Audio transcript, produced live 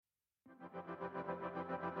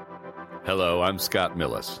Hello, I'm Scott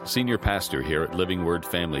Millis, Senior Pastor here at Living Word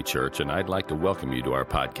Family Church, and I'd like to welcome you to our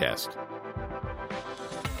podcast.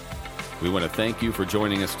 We want to thank you for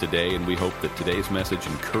joining us today, and we hope that today's message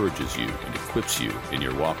encourages you and equips you in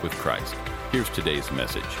your walk with Christ. Here's today's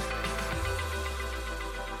message.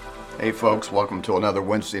 Hey folks, welcome to another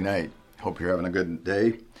Wednesday night. Hope you're having a good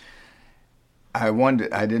day. I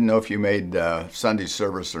didn't know if you made Sunday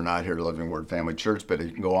service or not here at Living Word Family Church, but you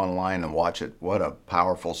can go online and watch it. What a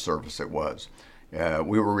powerful service it was.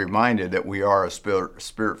 We were reminded that we are a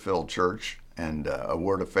spirit-filled church and a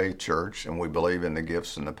Word of Faith church, and we believe in the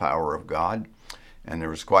gifts and the power of God. And there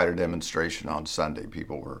was quite a demonstration on Sunday.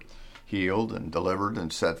 People were healed and delivered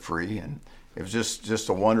and set free, and it was just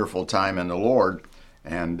a wonderful time in the Lord.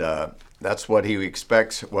 And that's what He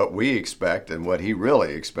expects, what we expect, and what He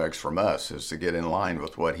really expects from us is to get in line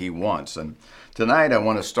with what He wants. And tonight I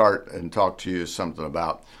want to start and talk to you something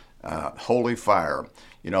about holy fire.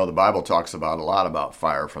 You know, the Bible talks about a lot about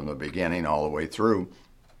fire from the beginning all the way through.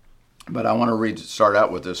 But I want to start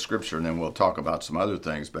out with this scripture, and then we'll talk about some other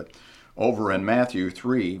things. But over in Matthew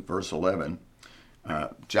 3, verse 11,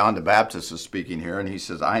 John the Baptist is speaking here, and he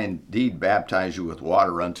says, "I indeed baptize you with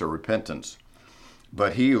water unto repentance.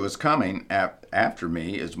 But he who is coming after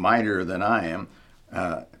me is mightier than I am,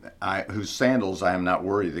 whose sandals I am not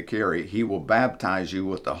worthy to carry. He will baptize you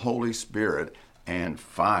with the Holy Spirit and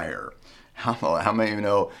fire." How many of you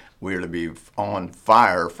know we are to be on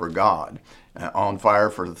fire for God, on fire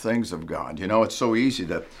for the things of God? You know, it's so easy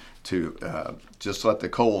to just let the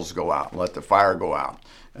coals go out, let the fire go out.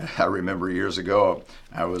 I remember years ago,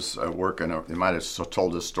 I was working, you might have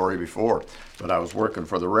told this story before, but I was working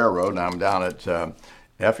for the railroad, and I'm down at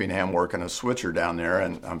Effingham working a switcher down there,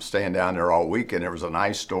 and I'm staying down there all week, and there was an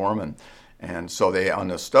ice storm, and so on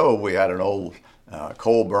the stove, we had an old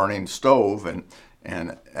coal-burning stove,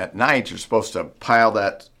 and at night, you're supposed to pile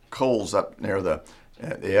that coals up near the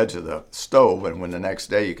edge of the stove, and when the next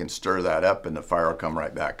day, you can stir that up, and the fire will come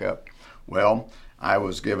right back up. Well, I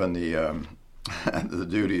was given the the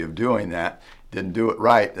duty of doing that. Didn't do it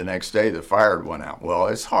right. The next day the fire went out. Well,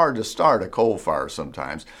 it's hard to start a coal fire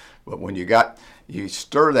sometimes, but when you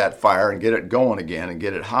stir that fire and get it going again and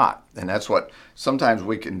get it hot. And that's what sometimes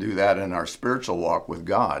we can do that in our spiritual walk with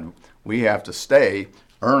God. We have to stay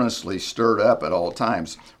earnestly stirred up at all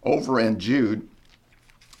times. Over in Jude's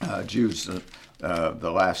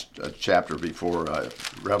the last chapter before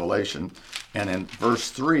Revelation, and in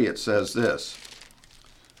verse 3 it says this.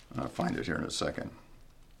 I'll find it here in a second.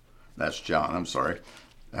 That's John, I'm sorry.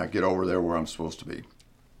 I'll get over there where I'm supposed to be.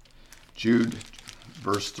 Jude,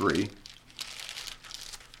 verse 3.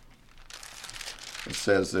 It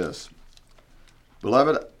says this.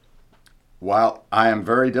 "Beloved, while I am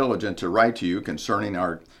very diligent to write to you concerning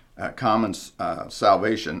our common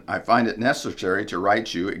salvation, I find it necessary to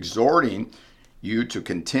write you, exhorting you to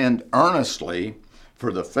contend earnestly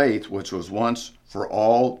for the faith which was once for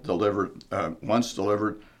all delivered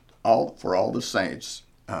for all the saints,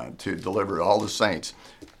 to deliver all the saints.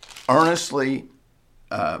 Earnestly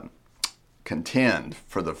contend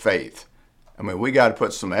for the faith." I mean, we got to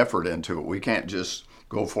put some effort into it. We can't just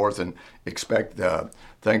go forth and expect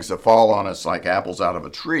things to fall on us like apples out of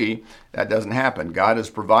a tree. That doesn't happen. God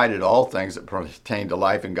has provided all things that pertain to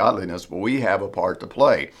life and godliness, but we have a part to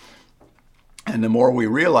play. And the more we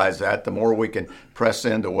realize that, the more we can press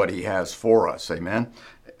into what He has for us. Amen?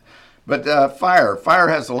 But fire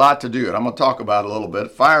has a lot to do, and I'm going to talk about it a little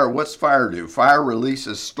bit. Fire, what's fire do? Fire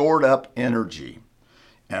releases stored up energy.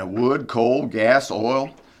 Wood, coal, gas,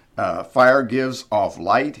 oil. Fire gives off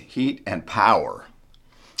light, heat, and power.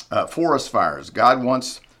 Forest fires. God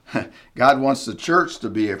wants the church to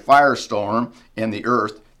be a firestorm in the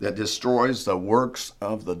earth that destroys the works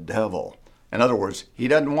of the devil. In other words, He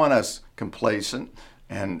doesn't want us complacent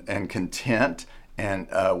and content and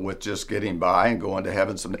with just getting by and going to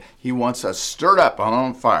heaven someday. He wants us stirred up and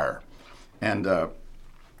on fire. And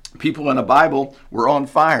people in the Bible were on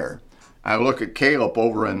fire. I look at Caleb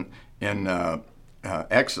over in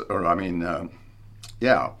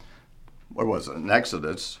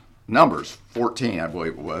Exodus, Numbers 14, I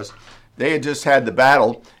believe it was. They had just had the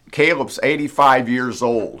battle. Caleb's 85 years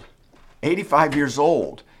old. 85 years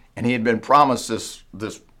old. And he had been promised this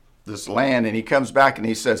land, and he comes back and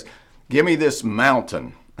he says, "Give me this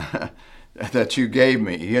mountain that you gave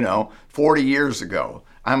me, 40 years ago.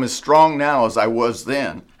 I'm as strong now as I was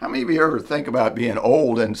then." How many of you ever think about being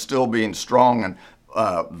old and still being strong and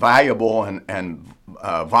valuable and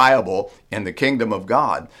viable in the kingdom of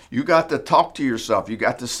God? You got to talk to yourself. You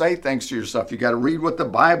got to say things to yourself. You got to read what the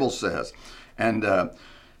Bible says. And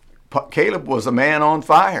Caleb was a man on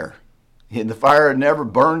fire. The fire had never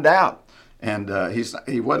burned out. And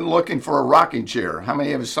he wasn't looking for a rocking chair. How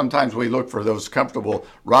many of us, sometimes we look for those comfortable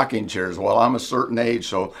rocking chairs? Well, I'm a certain age,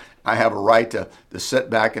 so I have a right to sit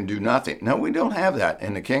back and do nothing. No, we don't have that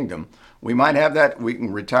in the kingdom. We might have that. We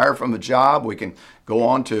can retire from a job. We can go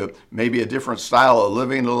on to maybe a different style of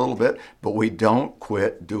living a little bit, but we don't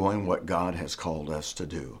quit doing what God has called us to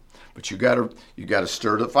do. But you got to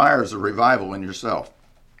stir the fires of revival in yourself.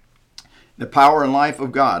 The power and life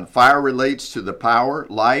of God. Fire relates to the power,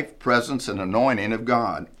 life, presence, and anointing of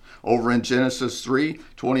God. Over in Genesis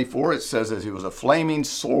 3:24, it says that he was a flaming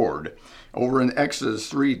sword. Over in Exodus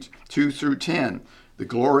 3:2 through 10, the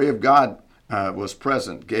glory of God was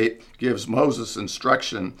present, gives Moses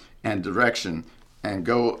instruction and direction, and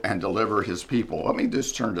go and deliver his people. Let me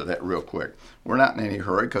just turn to that real quick. We're not in any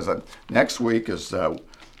hurry because next week is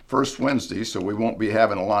First Wednesday, so we won't be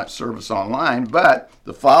having a live service online, but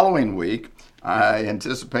the following week, I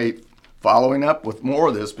anticipate following up with more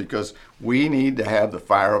of this because we need to have the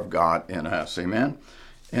fire of God in us. Amen?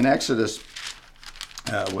 In Exodus,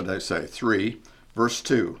 3, verse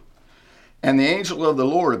 2. And the angel of the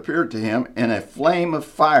Lord appeared to him in a flame of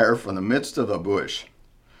fire from the midst of a bush.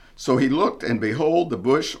 So he looked, and behold, the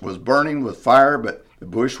bush was burning with fire, but the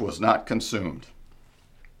bush was not consumed.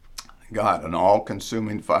 God, an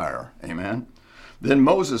all-consuming fire. Amen. Then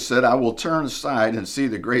Moses said, I will turn aside and see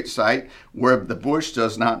the great sight where the bush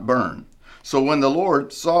does not burn. So when the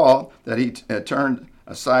Lord saw that he turned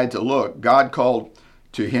aside to look, God called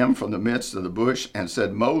to him from the midst of the bush and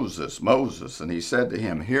said, Moses, Moses. And he said to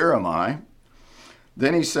him, Here am I.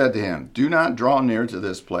 Then he said to him, Do not draw near to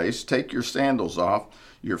this place. Take your sandals off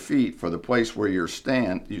your feet, for the place where you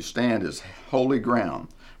stand is holy ground.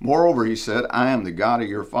 Moreover, he said, I am the God of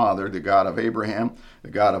your father, the God of Abraham, the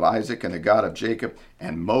God of Isaac, and the God of Jacob.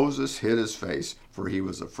 And Moses hid his face, for he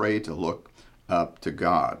was afraid to look up to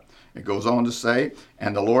God. It goes on to say,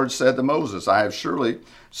 And the Lord said to Moses, I have surely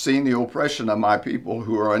seen the oppression of my people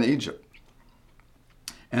who are in Egypt,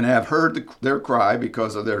 and have heard their cry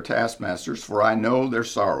because of their taskmasters, for I know their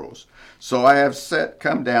sorrows. So I have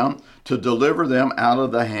come down to deliver them out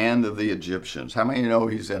of the hand of the Egyptians. How many know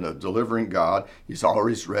he's in a delivering God? He's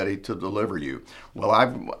always ready to deliver you. Well,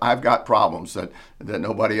 I've got problems that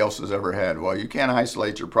nobody else has ever had. Well, you can't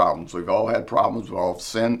isolate your problems. We've all had problems. We've all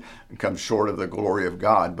sinned and come short of the glory of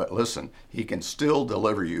God. But listen, he can still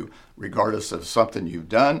deliver you regardless of something you've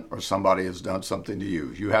done or somebody has done something to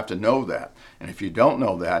you. You have to know that. And if you don't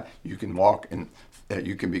know that, you can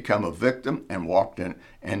you can become a victim and walk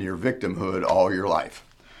in your victimhood all your life.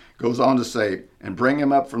 Goes on to say, and bring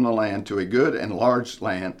him up from the land to a good and large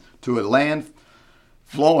land, to a land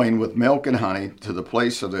flowing with milk and honey, to the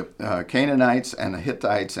place of the Canaanites and the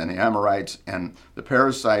Hittites and the Amorites and the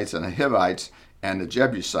Perizzites and the Hivites and the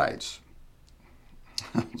Jebusites.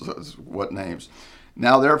 What names?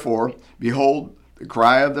 Now therefore, behold, the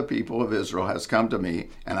cry of the people of Israel has come to me,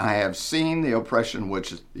 and I have seen the oppression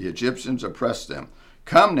which the Egyptians oppressed them.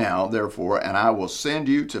 Come now, therefore, and I will send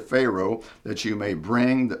you to Pharaoh, that you may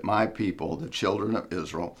bring my people, the children of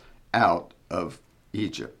Israel, out of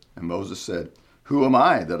Egypt. And Moses said, Who am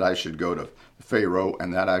I that I should go to Pharaoh,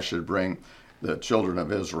 and that I should bring the children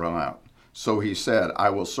of Israel out? So he said, I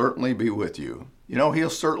will certainly be with you. You know, he'll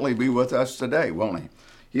certainly be with us today, won't he?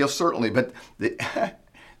 He'll certainly, but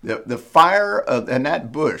the fire in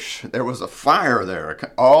that bush, there was a fire there,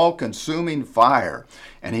 all-consuming fire.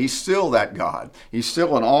 And he's still that God. He's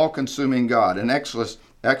still an all-consuming God. In Exodus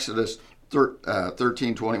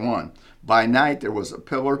 13:21, by night there was a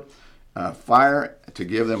pillar fire to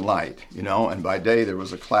give them light, and by day there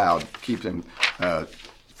was a cloud to keep them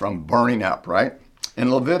from burning up, right? In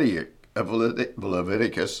Leviticus,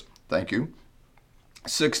 thank you,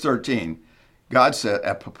 6:13, God said,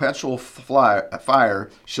 a perpetual fire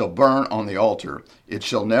shall burn on the altar. It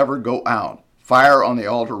shall never go out. Fire on the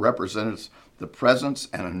altar represents the presence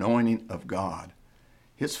and anointing of God.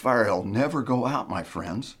 His fire will never go out, my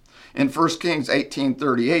friends. In 1 Kings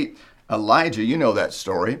 18:38, Elijah, you know that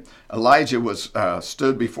story. Elijah was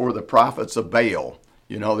stood before the prophets of Baal.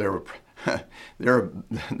 There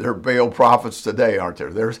are Baal prophets today, aren't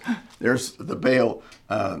there? There's the Baal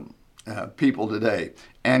people today,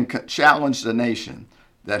 and challenged a nation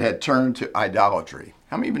that had turned to idolatry.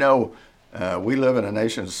 How many of you know we live in a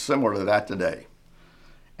nation similar to that today?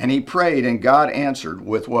 And he prayed, and God answered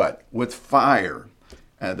with what? With fire.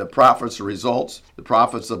 The prophets' results, the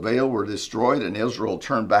prophets of Baal were destroyed, and Israel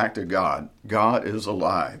turned back to God. God is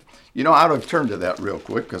alive. I would have turned to that real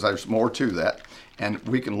quick because there's more to that, and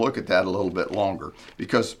we can look at that a little bit longer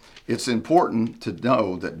because it's important to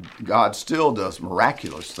know that God still does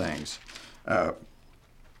miraculous things.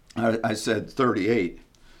 I said 38.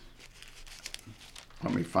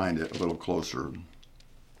 Let me find it a little closer.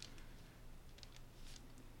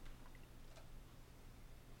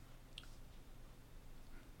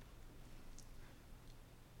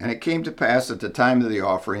 And it came to pass at the time of the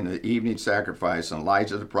offering, the evening sacrifice, and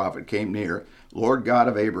Elijah the prophet came near. Lord God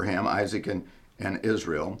of Abraham, Isaac, and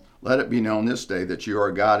Israel, let it be known this day that you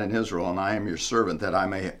are God in Israel, and I am your servant, that I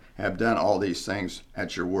may have done all these things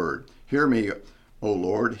at your word. Hear me, O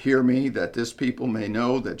Lord, hear me, that this people may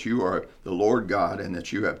know that you are the Lord God, and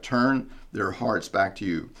that you have turned their hearts back to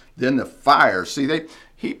you. Then the fire, see,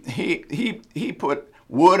 he put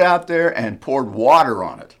wood out there and poured water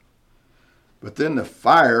on it. But then the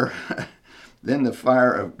fire,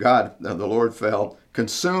 of God, the Lord fell,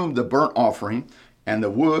 consumed the burnt offering, and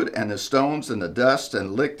the wood, and the stones, and the dust,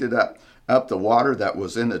 and licked it up the water that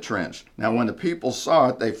was in the trench. Now when the people saw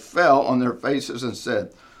it, they fell on their faces and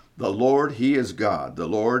said, the Lord, he is God. The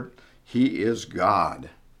Lord, he is God.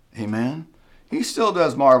 Amen? He still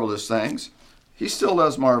does marvelous things. He still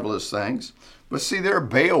does marvelous things. But see, there are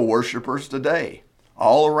Baal worshipers today,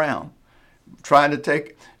 all around, trying to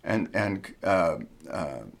take and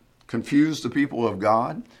confuse the people of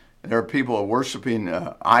God. There are people worshiping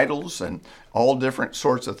idols and all different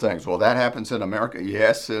sorts of things. Well, that happens in America.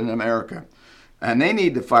 Yes, in America. And they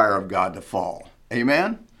need the fire of God to fall.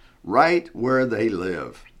 Amen? Right where they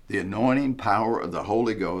live. The anointing power of the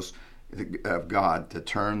Holy Ghost of God to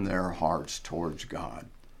turn their hearts towards God.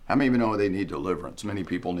 How many of you know they need deliverance? Many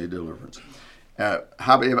people need deliverance.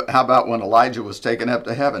 How about when Elijah was taken up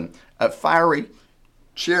to heaven? A fiery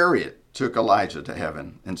chariot took Elijah to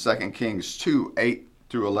heaven in 2 Kings 2, 8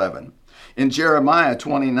 through 11. In Jeremiah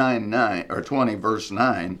 20, verse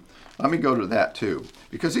 9, let me go to that too,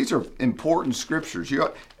 because these are important scriptures.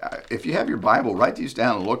 If you have your Bible, write these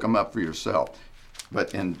down and look them up for yourself.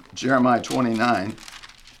 But in Jeremiah 29,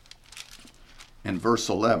 in verse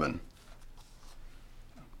 11,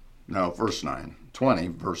 no, verse 9, 20,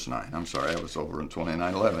 verse 9. I'm sorry, I was over in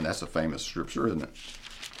 29:11. That's a famous scripture, isn't it?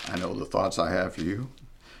 I know the thoughts I have for you.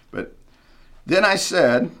 But then I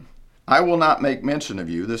said, I will not make mention of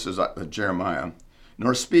you, this is Jeremiah,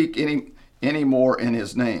 nor speak any more in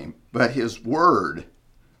his name, but his word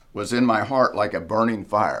was in my heart like a burning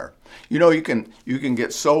fire. You know, you can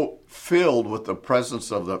get so filled with the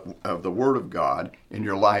presence of the word of God in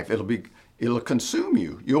your life, it'll consume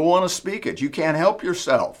you. You'll want to speak it. You can't help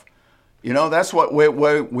yourself. You know, that's what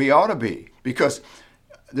we ought to be, because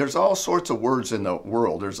there's all sorts of words in the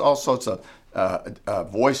world. There's all sorts of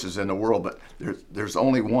voices in the world, but there's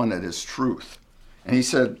only one that is truth. And he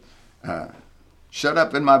said, shut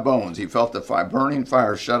up in my bones. He felt the burning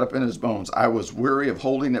fire shut up in his bones. I was weary of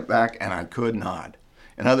holding it back, and I could not.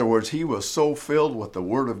 In other words, he was so filled with the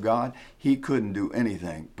Word of God, he couldn't do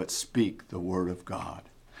anything but speak the Word of God.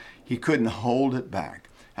 He couldn't hold it back.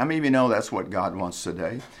 How many of you know that's what God wants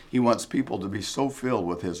today? He wants people to be so filled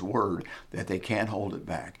with His Word that they can't hold it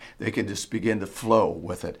back. They can just begin to flow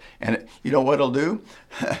with it. And you know what it'll do?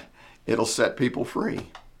 It'll set people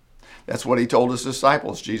free. That's what He told His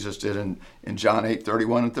disciples. Jesus did in John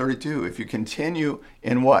 8:31 and 32. If you continue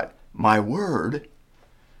in what? My Word,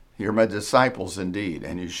 you're my disciples indeed,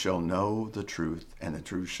 and you shall know the truth, and the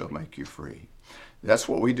truth shall make you free. That's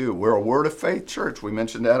what we do. We're a Word of Faith church. We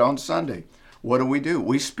mentioned that on Sunday. What do?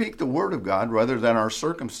 We speak the Word of God rather than our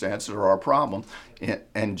circumstances or our problem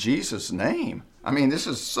in Jesus' name. I mean, this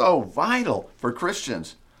is so vital for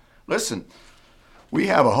Christians. Listen, we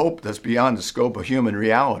have a hope that's beyond the scope of human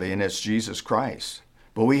reality, and it's Jesus Christ.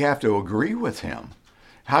 But we have to agree with Him.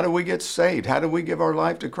 How do we get saved? How do we give our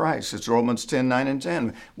life to Christ? It's Romans 10, 9, and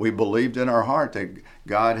 10. We believed in our heart that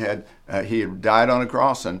God He had died on a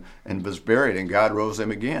cross and was buried, and God rose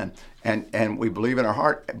Him again. And we believe in our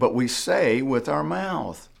heart, but we say with our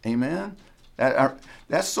mouth. Amen?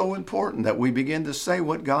 That's so important that we begin to say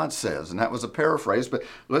what God says. And that was a paraphrase, but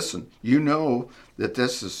listen, you know that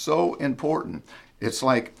this is so important. It's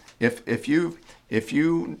like if it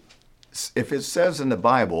says in the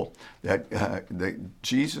Bible that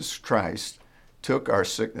Jesus Christ took our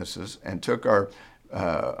sicknesses and took our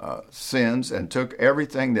sins and took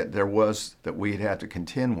everything that there was that we had to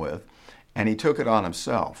contend with, and He took it on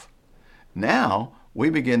Himself. Now we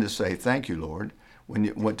begin to say, thank you, Lord.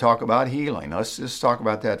 When we talk about healing, let's just talk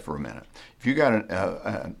about that for a minute. If you got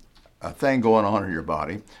a thing going on in your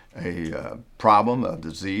body, a problem, a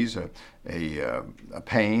disease, a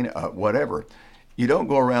pain, whatever, you don't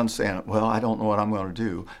go around saying, well, I don't know what I'm going to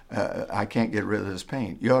do. I can't get rid of this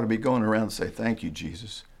pain. You ought to be going around and say, thank you,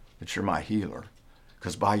 Jesus, that you're my healer,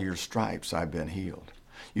 because by your stripes I've been healed.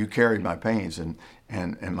 You carried my pains and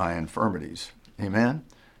my infirmities. Amen?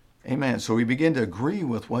 Amen. So we begin to agree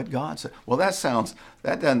with what God said. Well, that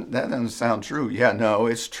doesn't sound true. Yeah, no,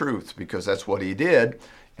 it's truth because that's what He did,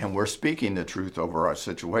 and we're speaking the truth over our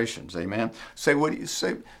situations. Amen. Say what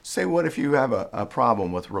if you have a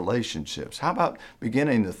problem with relationships? How about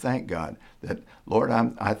beginning to thank God that, Lord,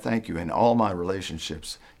 I thank you in all my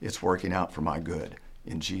relationships. It's working out for my good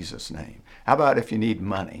in Jesus' name. How about if you need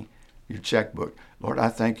money? Your checkbook. Lord, I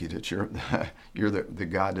thank you that you're the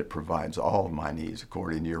God that provides all of my needs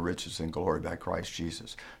according to your riches and glory by Christ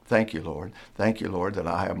Jesus. Thank you, Lord. Thank you, Lord, that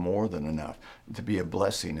I have more than enough to be a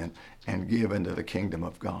blessing and give into the kingdom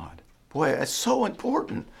of God. Boy, that's so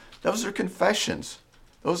important. Those are confessions.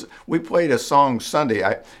 We played a song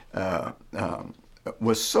Sunday.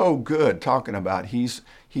 Was so good talking about he's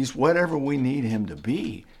whatever we need him to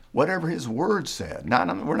be. Whatever his word said.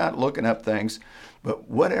 We're not looking up things, but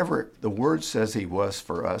whatever the word says he was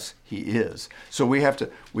for us, he is. So we have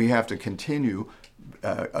to continue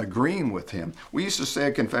agreeing with him. We used to say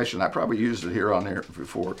a confession. I probably used it here on there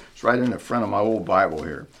before. It's right in the front of my old Bible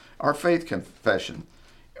here. Our faith confession.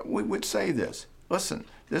 We would say this. Listen,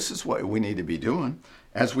 this is what we need to be doing.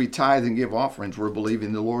 As we tithe and give offerings, we're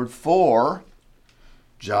believing the Lord for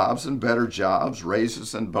jobs and better jobs,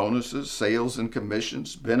 raises and bonuses, sales and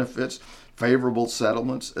commissions, benefits, favorable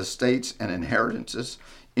settlements, estates and inheritances,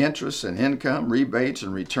 interest and income, rebates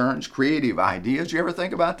and returns, creative ideas. You ever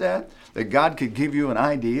think about that? That God could give you an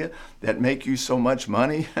idea that make you so much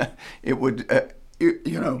money? It would,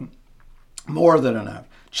 more than enough.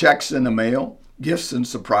 Checks in the mail, gifts and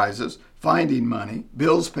surprises, finding money,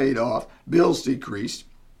 bills paid off, bills decreased,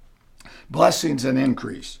 blessings and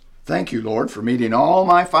increase. Thank you, Lord, for meeting all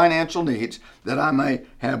my financial needs, that I may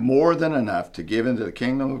have more than enough to give into the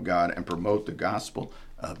kingdom of God and promote the gospel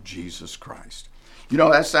of Jesus Christ.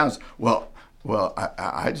 That sounds,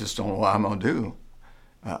 I just don't know what I'm going to do.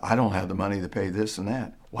 I don't have the money to pay this and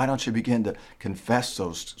that. Why don't you begin to confess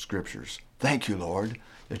those scriptures? Thank you, Lord,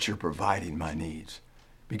 that you're providing my needs.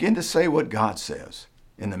 Begin to say what God says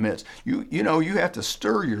in the midst. You have to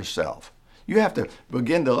stir yourself. You have to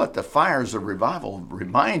begin to let the fires of revival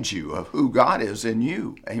remind you of who God is in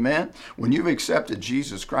you. Amen? When you've accepted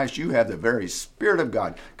Jesus Christ, you have the very Spirit of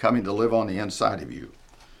God coming to live on the inside of you.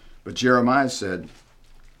 But Jeremiah said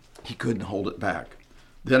he couldn't hold it back.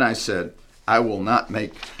 Then I said, I will not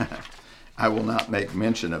make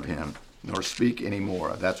mention of him, nor speak any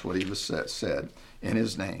more. That's what he was said in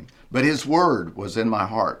his name. But his word was in my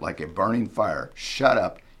heart like a burning fire shut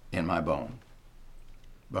up in my bones.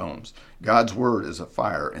 God's word is a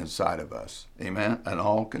fire inside of us. Amen? An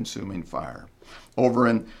all-consuming fire. Over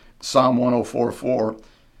in Psalm 104:4,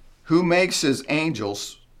 who makes his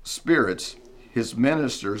angels spirits, his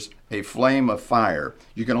ministers a flame of fire.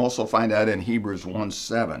 You can also find that in Hebrews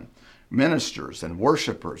 1:7. Ministers and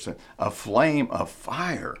worshipers, a flame of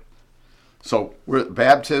fire. So we're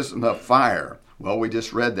baptism of fire. Well, we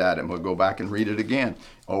just read that, and we'll go back and read it again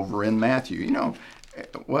over in Matthew.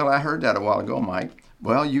 I heard that a while ago, Mike.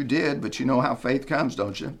 Well, you did, but you know how faith comes,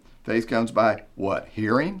 don't you? Faith comes by what?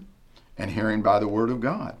 Hearing, and hearing by the word of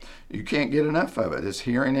God. You can't get enough of it. It's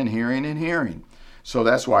hearing and hearing and hearing. So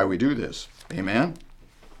that's why we do this. Amen?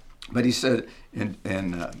 But he said in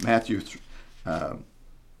Matthew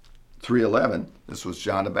 3:11, this was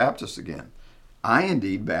John the Baptist again, I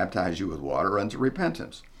indeed baptize you with water unto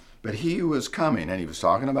repentance. But he who is coming, and he was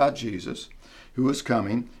talking about Jesus, who is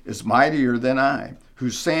coming, is mightier than I,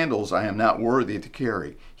 whose sandals I am not worthy to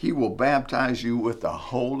carry. He will baptize you with the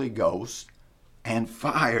Holy Ghost and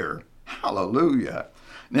fire. Hallelujah.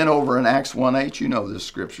 And then over in Acts 1:8, you know this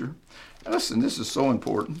scripture. Now listen, this is so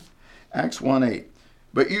important. Acts 1:8.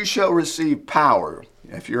 But you shall receive power.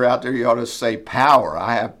 If you're out there, you ought to say power.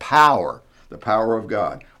 I have power, the power of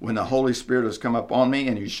God. When the Holy Spirit has come upon me,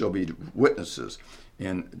 and you shall be witnesses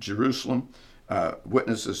in Jerusalem,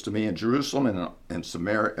 witnesses to me in Jerusalem and in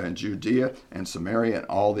Samaria and Judea and Samaria and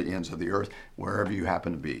all the ends of the earth, wherever you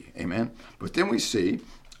happen to be. Amen. But then we see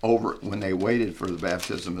over when they waited for the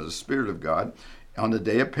baptism of the Spirit of God, on the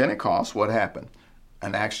day of Pentecost, what happened?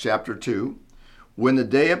 In Acts chapter 2, when the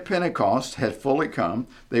day of Pentecost had fully come,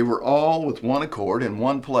 they were all with one accord in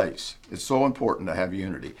one place. It's so important to have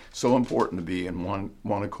unity. So important to be in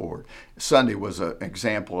one accord. Sunday was an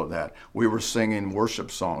example of that. We were singing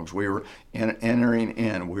worship songs. We were entering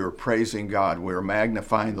in. We were praising God. We were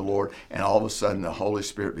magnifying the Lord. And all of a sudden, the Holy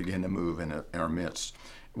Spirit began to move in our midst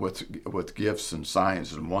with gifts and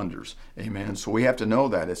signs and wonders. Amen. So we have to know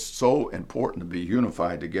that. It's so important to be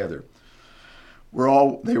unified together.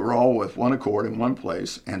 They were all with one accord in one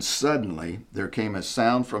place, and suddenly there came a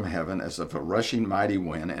sound from heaven as of a rushing mighty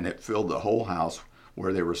wind, and it filled the whole house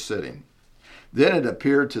where they were sitting. Then it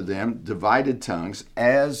appeared to them divided tongues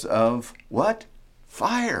as of what?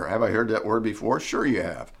 Fire. Have I heard that word before? Sure you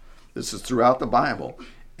have. This is throughout the Bible.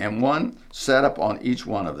 And one sat up on each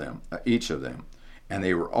of them. And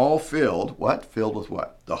they were all filled, what? Filled with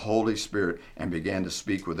what? The Holy Spirit, and began to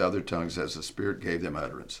speak with other tongues as the Spirit gave them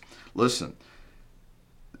utterance. Listen,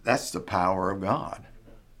 that's the power of God.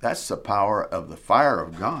 That's the power of the fire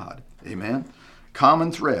of God. Amen?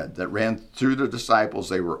 Common thread that ran through the disciples.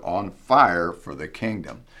 They were on fire for the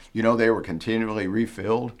kingdom. You know, they were continually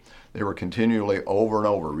refilled. They were continually over and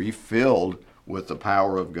over refilled with the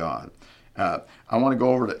power of God. I want to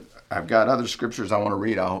go over to, I've got other scriptures I want to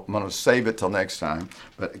read. I'm going to save it till next time.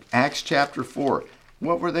 But Acts chapter 4.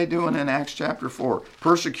 What were they doing in Acts chapter 4?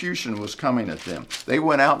 Persecution was coming at them. They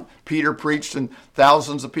went out, Peter preached, and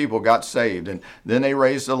thousands of people got saved. And then they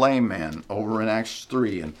raised a lame man over in Acts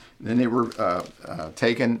 3. And then they were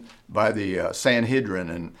taken by the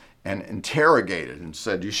Sanhedrin and interrogated and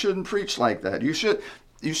said, you shouldn't preach like that. You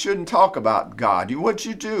shouldn't talk about God. What'd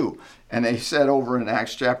you do? And they said over in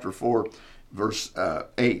Acts chapter 4, verse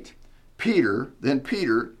 8, Peter,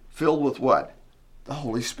 filled with what? The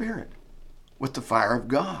Holy Spirit, with the fire of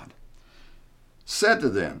God, said to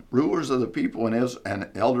them, rulers of the people and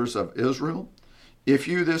elders of Israel, if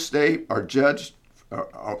you this day are judged,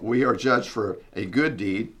 we are judged for a good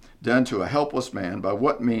deed done to a helpless man, by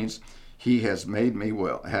what means he has been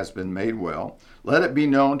made well, let it be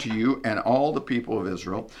known to you and all the people of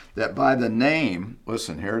Israel that by the name,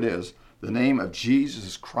 listen, here it is, the name of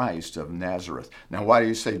Jesus Christ of Nazareth. Now, why do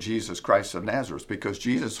you say Jesus Christ of Nazareth? Because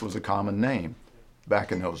Jesus was a common name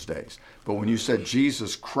back in those days. But when you said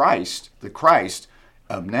Jesus Christ, the Christ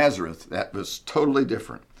of Nazareth, that was totally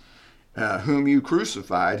different. Whom you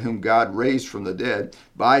crucified, whom God raised from the dead,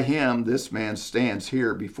 by him this man stands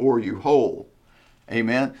here before you whole.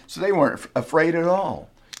 Amen? So they weren't afraid at all.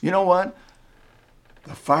 You know what?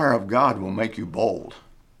 The fire of God will make you bold.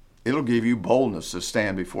 It'll give you boldness to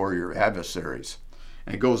stand before your adversaries.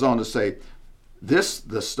 And it goes on to say, this,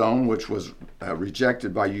 the stone which was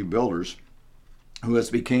rejected by you builders, who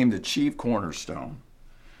has become the chief cornerstone.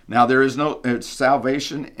 Now there is no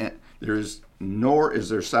salvation, nor is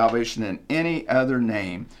there salvation in any other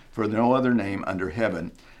name, for no other name under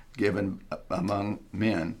heaven given among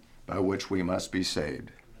men by which we must be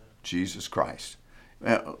saved. Jesus Christ.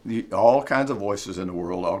 All kinds of voices in the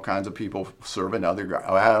world, all kinds of people serving other gods.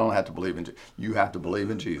 I don't have to believe in Jesus. You have to believe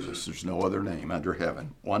in Jesus. There's no other name under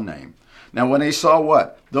heaven, one name. Now when they saw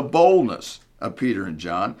what? The boldness of Peter and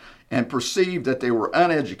John, and perceived that they were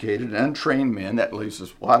uneducated and untrained men, that leaves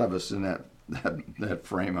us, a lot of us in that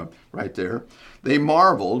frame up right there, they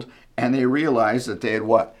marveled, and they realized that they had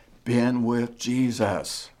what? Been with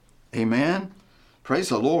Jesus. Amen? Praise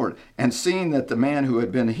the Lord. And seeing that the man who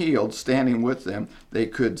had been healed standing with them, they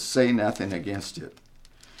could say nothing against it.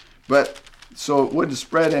 But so it wouldn't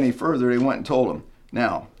spread any further. They went and told him.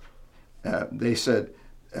 Now, they said,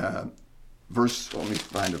 let me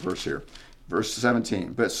find a verse here. Verse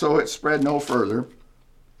 17. But so it spread no further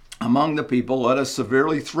among the people. Let us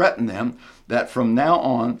severely threaten them that from now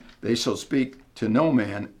on they shall speak to no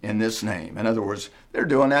man in this name. In other words, they're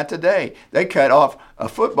doing that today. They cut off a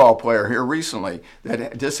football player here recently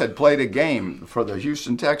that just had played a game for the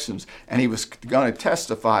Houston Texans, and he was going to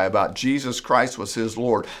testify about Jesus Christ was his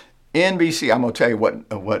Lord. NBC, I'm going to tell you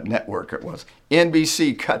what network it was.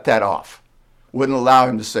 NBC cut that off. Wouldn't allow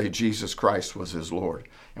him to say Jesus Christ was his Lord,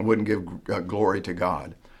 and wouldn't give glory to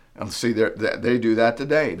God. And see, they do that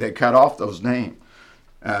today. They cut off those names.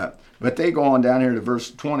 But they go on down here to verse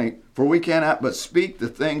 20. For we cannot but speak the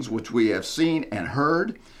things which we have seen and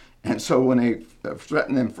heard. And so when they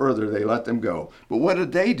threatened them further, they let them go. But what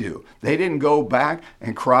did they do? They didn't go back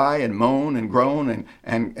and cry and moan and groan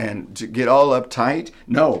and to get all uptight.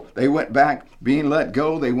 No, they went back, being let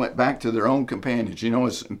go, they went back to their own companions. You know,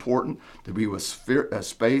 it's important to be with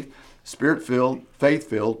spirit-filled,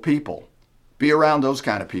 faith-filled people. Be around those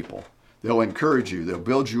kind of people. They'll encourage you. They'll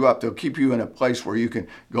build you up. They'll keep you in a place where you can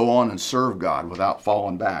go on and serve God without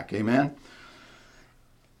falling back. Amen?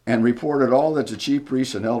 And reported all that the chief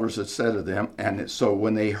priests and elders had said to them. And so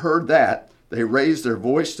when they heard that, they raised their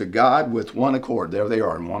voice to God with one accord. There they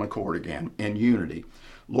are in one accord again, in unity.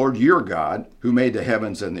 Lord, your God, who made the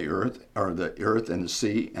heavens and the earth, or the earth and the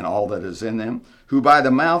sea and all that is in them, who by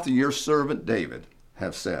the mouth of your servant David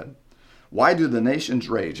have said, why do the nations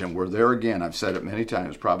rage? And we're there again. I've said it many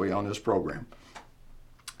times, probably on this program.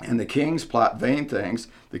 And the kings plot vain things.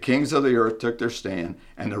 The kings of the earth took their stand,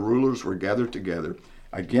 and the rulers were gathered together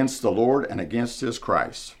against the Lord and against his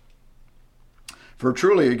Christ. For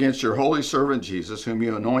truly against your holy servant Jesus, whom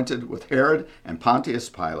you anointed with Herod and Pontius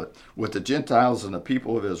Pilate, with the Gentiles and the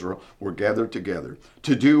people of Israel, were gathered together,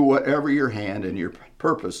 to do whatever your hand and your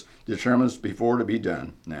purpose determines before to be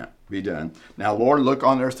done. Now, Lord, look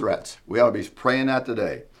on their threats. We ought to be praying that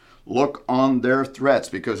today. Look on their threats,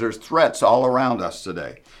 because there's threats all around us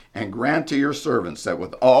today. And grant to your servants that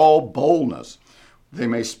with all boldness they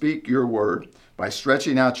may speak your word, by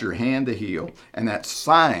stretching out your hand to heal, and that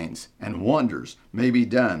signs and wonders may be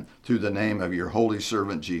done through the name of your holy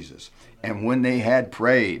servant Jesus. And when they had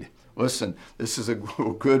prayed, listen, this is a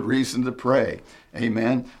good reason to pray.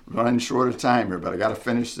 Amen. Running short of time here, but I got to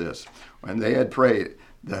finish this. When they had prayed,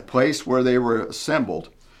 the place where they were assembled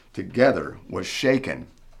together was shaken.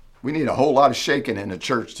 We need a whole lot of shaking in the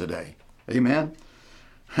church today. Amen.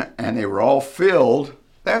 And they were all filled.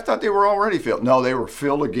 I thought they were already filled. No, they were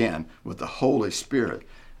filled again with the Holy Spirit.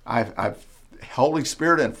 Holy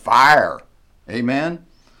Spirit and fire. Amen.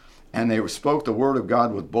 And they spoke the word of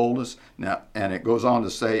God with boldness. Now, and it goes on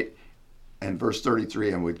to say in verse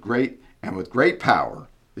 33, and with great power,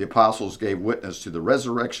 the apostles gave witness to the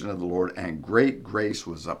resurrection of the Lord, and great grace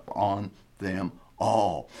was upon them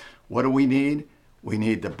all. What do we need? We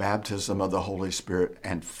need the baptism of the Holy Spirit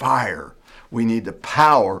and fire. We need the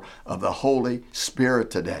power of the Holy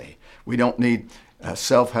Spirit today. We don't need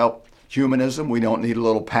self-help humanism. We don't need a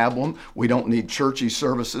little pablum. We don't need churchy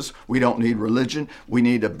services. We don't need religion. We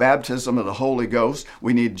need the baptism of the Holy Ghost.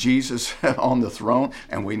 We need Jesus on the throne,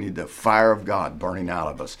 and we need the fire of God burning out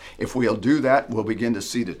of us. If we'll do that, we'll begin to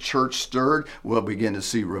see the church stirred. We'll begin to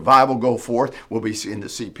see revival go forth. We'll begin to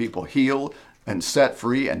see people healed and set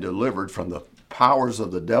free and delivered from the powers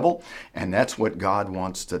of the devil, and that's what God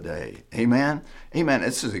wants today. Amen. Amen.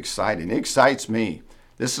 This is exciting. It excites me.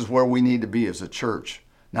 This is where we need to be as a church,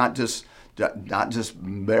 not just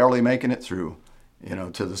barely making it through,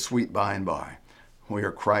 to the sweet by and by.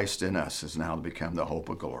 Where Christ in us is now to become the hope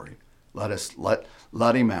of glory.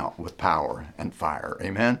 Let him out with power and fire.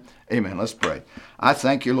 Amen. Amen. Let's pray. I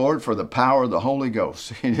thank you, Lord, for the power of the Holy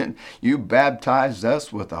Ghost. You baptized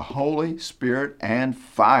us with the Holy Spirit and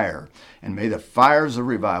fire. And may the fires of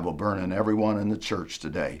revival burn in everyone in the church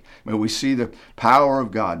today. May we see the power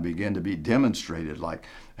of God begin to be demonstrated like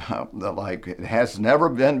it has never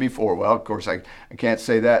been before. Well, of course, I can't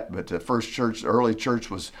say that, but the first church, the early church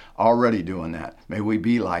was already doing that. May we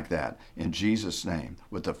be like that in Jesus' name,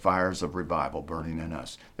 with the fires of revival burning in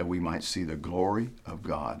us, that we might see the glory of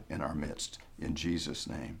God in our midst. In Jesus'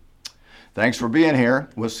 name. Thanks for being here.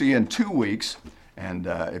 We'll see you in 2 weeks. And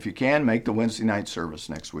if you can, make the Wednesday night service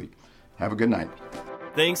next week. Have a good night.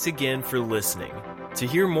 Thanks again for listening. To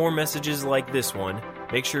hear more messages like this one,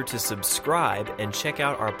 make sure to subscribe and check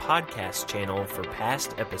out our podcast channel for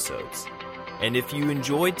past episodes. And if you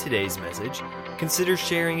enjoyed today's message, consider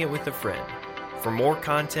sharing it with a friend. For more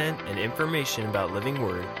content and information about Living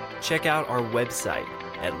Word, check out our website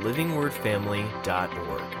at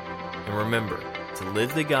livingwordfamily.org. And remember to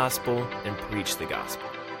live the gospel and preach the gospel.